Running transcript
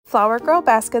Flower girl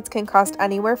baskets can cost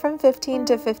anywhere from $15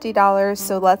 to $50,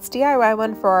 so let's DIY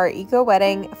one for our eco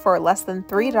wedding for less than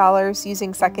 $3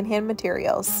 using secondhand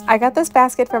materials. I got this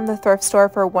basket from the thrift store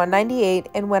for $1.98,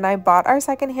 and when I bought our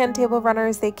secondhand table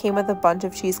runners, they came with a bunch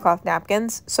of cheesecloth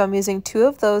napkins, so I'm using 2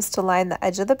 of those to line the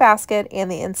edge of the basket and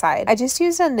the inside. I just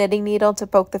used a knitting needle to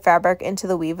poke the fabric into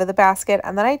the weave of the basket,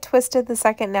 and then I twisted the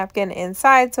second napkin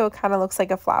inside so it kind of looks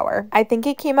like a flower. I think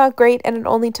it came out great, and it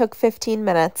only took 15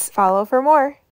 minutes. Follow for more.